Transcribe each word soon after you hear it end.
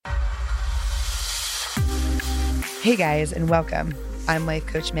Hey guys, and welcome. I'm Life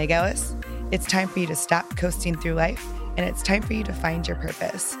Coach Meg Ellis. It's time for you to stop coasting through life, and it's time for you to find your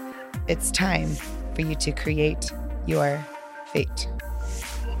purpose. It's time for you to create your fate.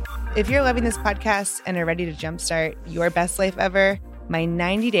 If you're loving this podcast and are ready to jumpstart your best life ever, my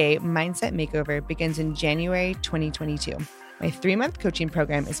 90-day mindset makeover begins in January 2022. My 3-month coaching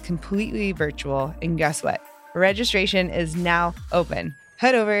program is completely virtual, and guess what? Registration is now open.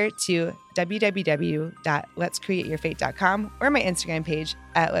 Head over to www.letscreateyourfate.com or my Instagram page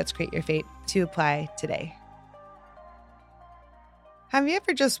at Let's Create Your Fate to apply today. Have you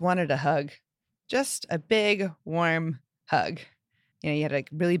ever just wanted a hug? Just a big, warm hug. You know, you had a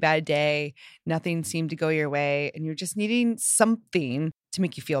really bad day, nothing seemed to go your way, and you're just needing something to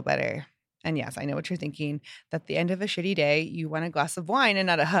make you feel better. And yes, I know what you're thinking, that at the end of a shitty day, you want a glass of wine and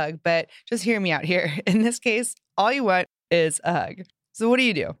not a hug, but just hear me out here. In this case, all you want is a hug. So what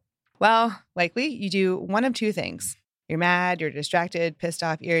do? Well, likely you do one of two things. You're mad, you're distracted, pissed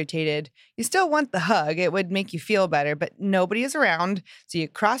off, irritated. You still want the hug. It would make you feel better, but nobody is around. So you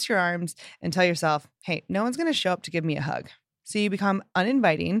cross your arms and tell yourself, hey, no one's going to show up to give me a hug. So you become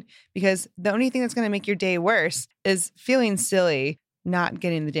uninviting because the only thing that's going to make your day worse is feeling silly, not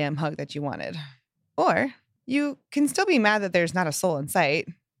getting the damn hug that you wanted. Or you can still be mad that there's not a soul in sight,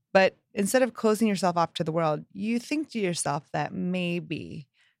 but instead of closing yourself off to the world, you think to yourself that maybe,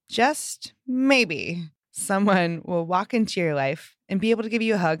 just maybe, someone will walk into your life and be able to give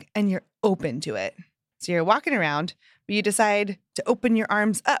you a hug and you're open to it. So you're walking around, but you decide to open your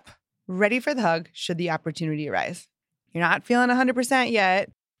arms up, ready for the hug should the opportunity arise. You're not feeling 100%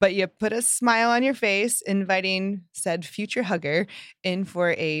 yet, but you put a smile on your face, inviting said future hugger in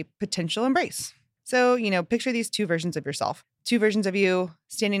for a potential embrace. So, picture these two versions of yourself. Two versions of you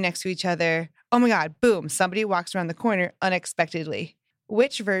standing next to each other. Oh my God, boom, somebody walks around the corner unexpectedly.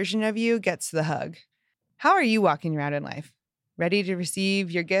 Which version of you gets the hug? How are you walking around in life? Ready to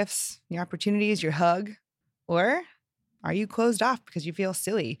receive your gifts, your opportunities, your hug? Or are you closed off because you feel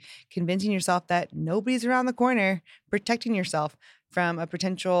silly, convincing yourself that nobody's around the corner, protecting yourself from a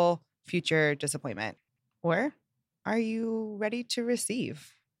potential future disappointment? Or are you ready to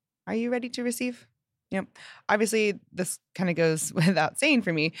receive? Are you ready to receive? Obviously, this kind of goes without saying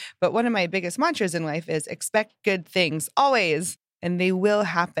for me, but one of my biggest mantras in life is expect good things always, and they will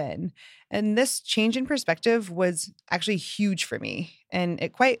happen. And this change in perspective was actually huge for me, and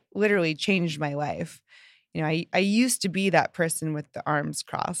it quite literally changed my life. I used to be that person with the arms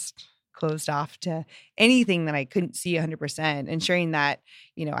crossed, closed off to anything that I couldn't see 100%, ensuring that,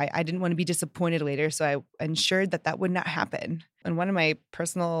 I didn't want to be disappointed later. So I ensured that would not happen. And one of my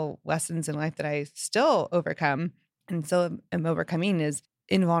personal lessons in life that I still overcome and still am overcoming is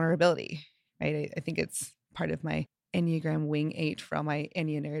invulnerability, right? I think it's part of my Enneagram Wing 8 for all my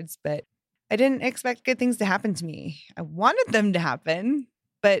Ennea nerds, but I didn't expect good things to happen to me. I wanted them to happen,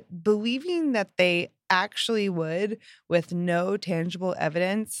 but believing that they actually would with no tangible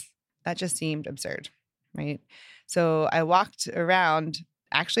evidence, that just seemed absurd, right? So I walked around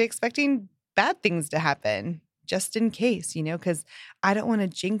actually expecting bad things to happen just in case, because I don't want to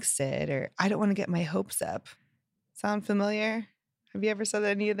jinx it or I don't want to get my hopes up. Sound familiar? Have you ever said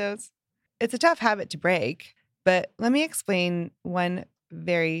any of those? It's a tough habit to break, but let me explain one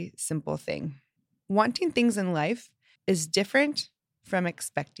very simple thing. Wanting things in life is different from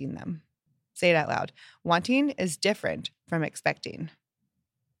expecting them. Say it out loud. Wanting is different from expecting.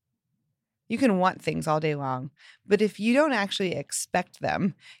 You can want things all day long, but if you don't actually expect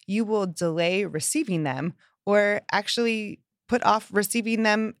them, you will delay receiving them or actually put off receiving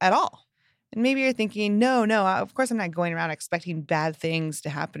them at all. And maybe you're thinking, no, of course I'm not going around expecting bad things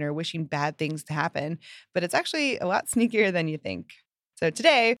to happen or wishing bad things to happen, but it's actually a lot sneakier than you think. So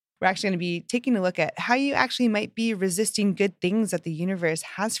today, we're actually going to be taking a look at how you actually might be resisting good things that the universe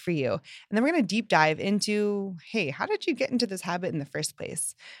has for you. And then we're going to deep dive into, hey, how did you get into this habit in the first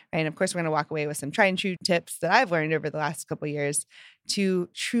place? Right? And of course, we're going to walk away with some tried and true tips that I've learned over the last couple of years to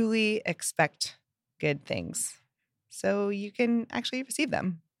truly expect good things so you can actually receive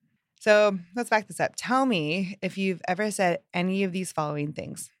them. So let's back this up. Tell me if you've ever said any of these following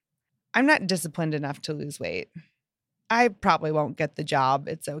things. I'm not disciplined enough to lose weight. I probably won't get the job.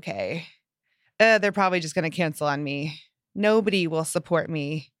 It's okay. They're probably just going to cancel on me. Nobody will support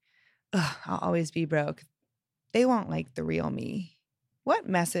me. I'll always be broke. They won't like the real me. What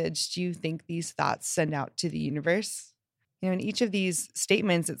message do you think these thoughts send out to the universe? In each of these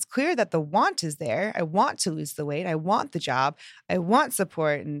statements, it's clear that the want is there. I want to lose the weight. I want the job. I want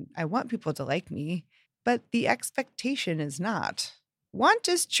support, and I want people to like me. But the expectation is not. Want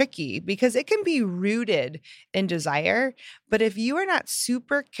is tricky because it can be rooted in desire, but if you are not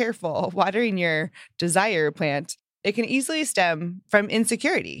super careful watering your desire plant, It can easily stem from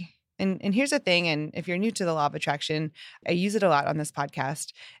insecurity. And here's the thing, and if you're new to the law of attraction, I use it a lot on this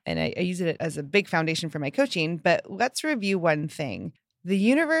podcast, and I use it as a big foundation for my coaching. But let's review one thing. The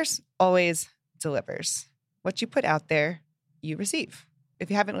universe always delivers. What you put out there, you receive.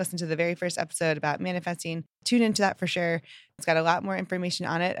 If you haven't listened to the very first episode about manifesting, tune into that for sure. It's got a lot more information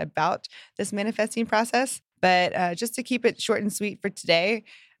on it about this manifesting process. But just to keep it short and sweet for today,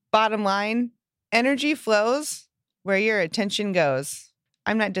 bottom line, energy flows where your attention goes.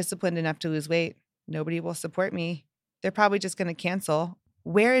 I'm not disciplined enough to lose weight. Nobody will support me. They're probably just going to cancel.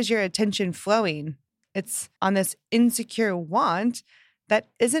 Where is your attention flowing? It's on this insecure want that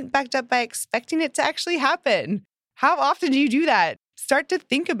isn't backed up by expecting it to actually happen. How often do you do that? Start to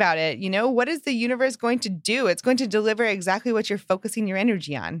think about it. What is the universe going to do? It's going to deliver exactly what you're focusing your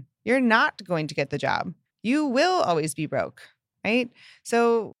energy on. You're not going to get the job. You will always be broke, right?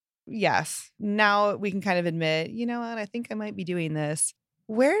 So yes, now we can kind of admit, you know what, I think I might be doing this.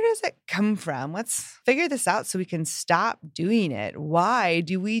 Where does it come from? Let's figure this out so we can stop doing it. Why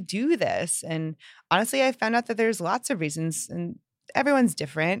do we do this? And honestly, I found out that there's lots of reasons and everyone's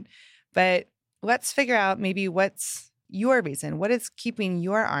different, but let's figure out maybe what's your reason. What is keeping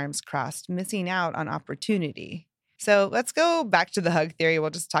your arms crossed, missing out on opportunity? So let's go back to the hug theory. We'll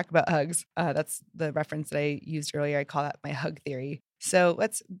just talk about hugs. That's the reference that I used earlier. I call that my hug theory. So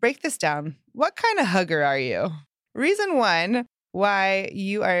let's break this down. What kind of hugger are you? Reason one, why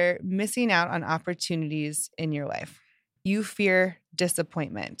you are missing out on opportunities in your life. You fear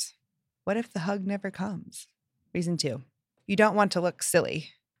disappointment. What if the hug never comes? Reason two, you don't want to look silly.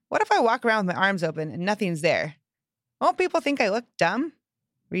 What if I walk around with my arms open and nothing's there? Won't people think I look dumb?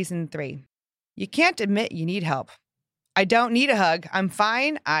 Reason three, you can't admit you need help. I don't need a hug. I'm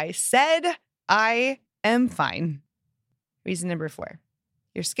fine. I said I am fine. Reason number four,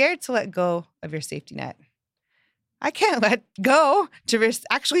 you're scared to let go of your safety net. I can't let go to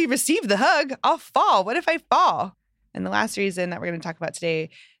actually receive the hug. I'll fall. What if I fall? And the last reason that we're going to talk about today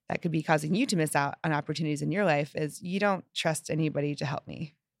that could be causing you to miss out on opportunities in your life is you don't trust anybody to help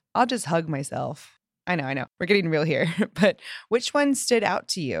me. I'll just hug myself. I know. We're getting real here. But which one stood out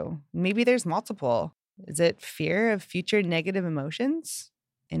to you? Maybe there's multiple. Is it fear of future negative emotions?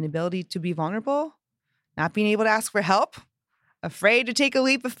 Inability to be vulnerable? Not being able to ask for help? Afraid to take a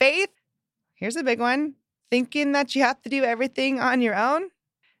leap of faith? Here's a big one. Thinking that you have to do everything on your own?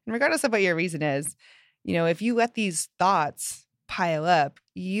 And regardless of what your reason is, if you let these thoughts pile up,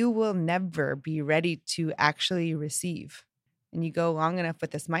 you will never be ready to actually receive. And you go long enough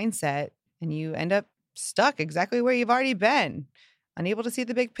with this mindset and you end up stuck exactly where you've already been, unable to see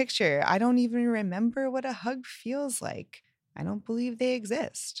the big picture. I don't even remember what a hug feels like. I don't believe they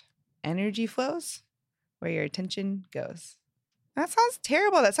exist. Energy flows where your attention goes. That sounds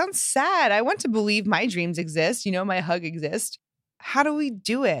terrible. That sounds sad. I want to believe my dreams exist. My hug exists. How do we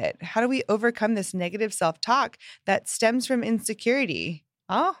do it? How do we overcome this negative self-talk that stems from insecurity?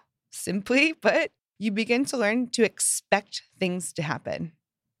 Oh, simply put, you begin to learn to expect things to happen.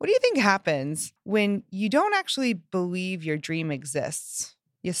 What do you think happens when you don't actually believe your dream exists?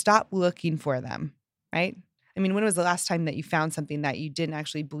 You stop looking for them, right? When was the last time that you found something that you didn't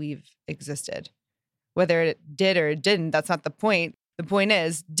actually believe existed? Whether it did or it didn't, that's not the point. The point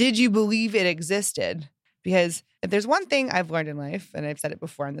is, did you believe it existed? Because if there's one thing I've learned in life, and I've said it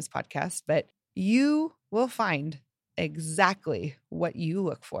before on this podcast, but you will find exactly what you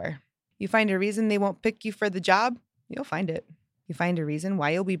look for. You find a reason they won't pick you for the job, you'll find it. You find a reason why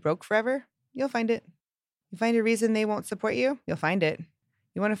you'll be broke forever, you'll find it. You find a reason they won't support you, you'll find it.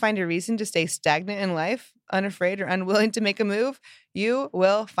 You want to find a reason to stay stagnant in life, unafraid or unwilling to make a move, you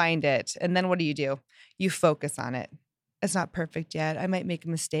will find it. And then what do? You focus on it. It's not perfect yet. I might make a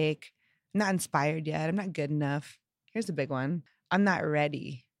mistake. I'm not inspired yet. I'm not good enough. Here's a big one. I'm not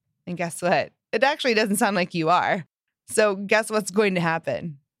ready. And guess what? It actually doesn't sound like you are. So guess what's going to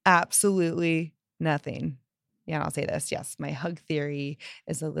happen? Absolutely nothing. Yeah, and I'll say this. Yes, my hug theory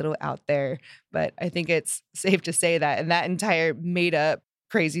is a little out there, but I think it's safe to say that in that entire made up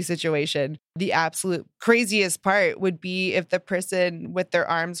crazy situation, the absolute craziest part would be if the person with their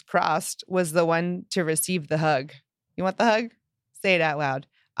arms crossed was the one to receive the hug. You want the hug? Say it out loud.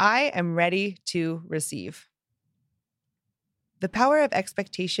 I am ready to receive. The power of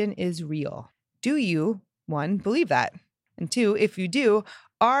expectation is real. Do you, one, believe that? And two, if you do,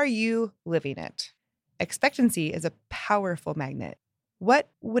 are you living it? Expectancy is a powerful magnet. What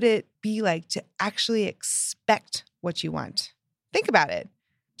would it be like to actually expect what you want? Think about it.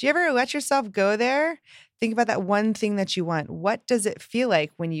 Do you ever let yourself go there? Think about that one thing that you want. What does it feel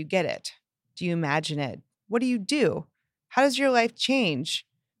like when you get it? Do you imagine it? What do you do? How does your life change?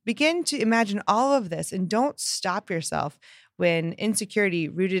 begin to imagine all of this and don't stop yourself when insecurity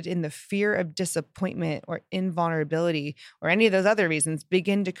rooted in the fear of disappointment or invulnerability or any of those other reasons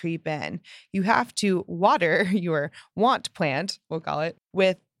begin to creep in. You have to water your want plant, we'll call it,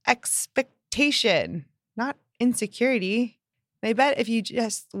 with expectation, not insecurity. And I bet if you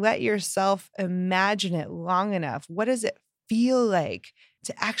just let yourself imagine it long enough, what does it feel like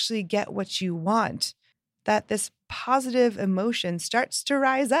to actually get what you want? That this positive emotion starts to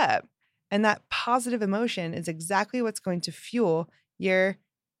rise up. And that positive emotion is exactly what's going to fuel your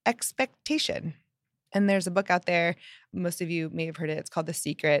expectation. And there's a book out there, most of you may have heard it. It's called The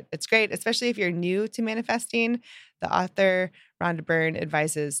Secret. It's great, especially if you're new to manifesting. The author, Rhonda Byrne,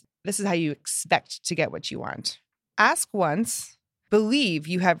 advises this is how you expect to get what you want. Ask once, believe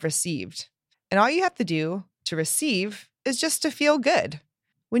you have received. And all you have to do to receive is just to feel good.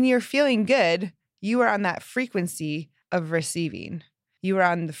 When you're feeling good, you are on that frequency of receiving. You are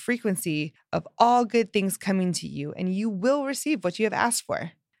on the frequency of all good things coming to you, and you will receive what you have asked for.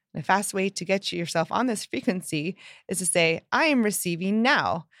 And a fast way to get yourself on this frequency is to say, I am receiving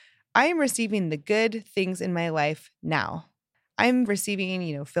now. I am receiving the good things in my life now. I'm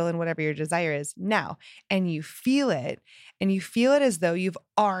receiving, fill in whatever your desire is now. And you feel it, as though you've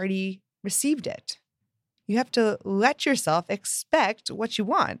already received it. You have to let yourself expect what you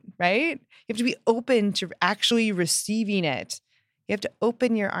want, right? You have to be open to actually receiving it. You have to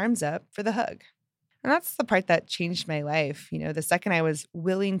open your arms up for the hug. And that's the part that changed my life. The second I was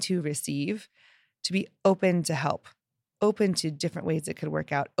willing to receive, to be open to help, open to different ways it could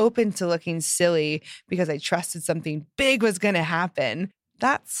work out, open to looking silly because I trusted something big was going to happen.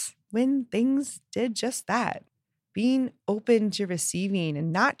 That's when things did just that. Being open to receiving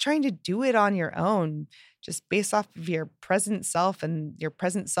and not trying to do it on your own, just based off of your present self and your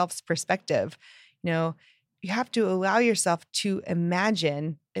present self's perspective. You have to allow yourself to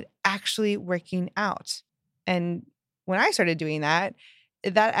imagine it actually working out. And when I started doing that,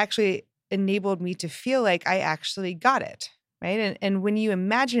 that actually enabled me to feel like I actually got it, right? And when you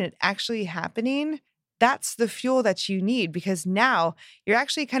imagine it actually happening, that's the fuel that you need, because now you're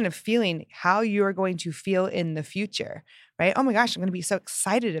actually kind of feeling how you're going to feel in the future, right? Oh my gosh, I'm going to be so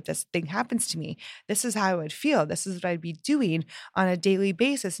excited if this thing happens to me. This is how I would feel. This is what I'd be doing on a daily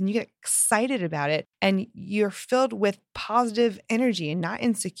basis. And you get excited about it and you're filled with positive energy and not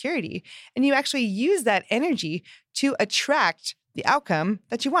insecurity. And you actually use that energy to attract the outcome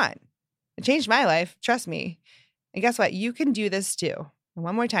that you want. It changed my life. Trust me. And guess what? You can do this too.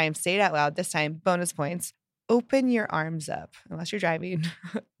 One more time, say it out loud. This time, bonus points. Open your arms up. Unless you're driving.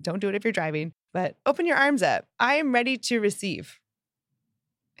 Don't do it if you're driving, but open your arms up. I am ready to receive.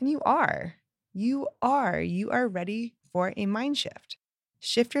 And you are. You are ready for a mind shift.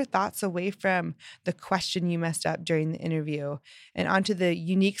 Shift your thoughts away from the question you messed up during the interview and onto the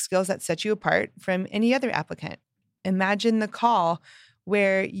unique skills that set you apart from any other applicant. Imagine the call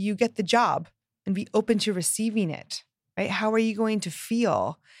where you get the job and be open to receiving it. Right? How are you going to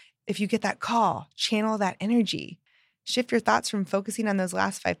feel if you get that call? Channel that energy. Shift your thoughts from focusing on those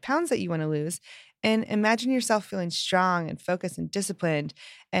last 5 pounds that you want to lose and imagine yourself feeling strong and focused and disciplined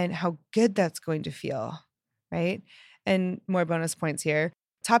and how good that's going to feel, right? And more bonus points here.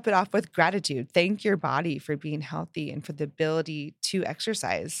 Top it off with gratitude. Thank your body for being healthy and for the ability to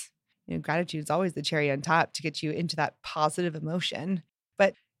exercise. Gratitude is always the cherry on top to get you into that positive emotion.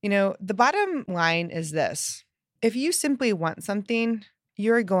 But, the bottom line is this. If you simply want something,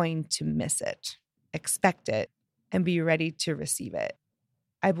 you're going to miss it, expect it, and be ready to receive it.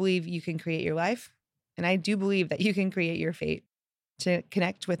 I believe you can create your life, and I do believe that you can create your fate. To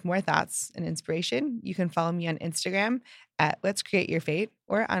connect with more thoughts and inspiration, you can follow me on Instagram at Let's Create Your Fate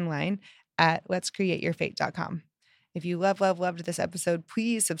or online at letscreateyourfate.com. If you loved this episode,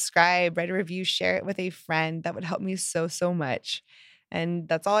 please subscribe, write a review, share it with a friend. That would help me so much. And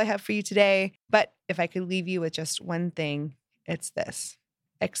that's all I have for you today. But if I could leave you with just one thing, it's this.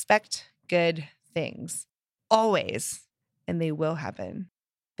 Expect good things. Always. And they will happen.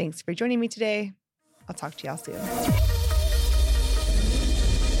 Thanks for joining me today. I'll talk to y'all soon.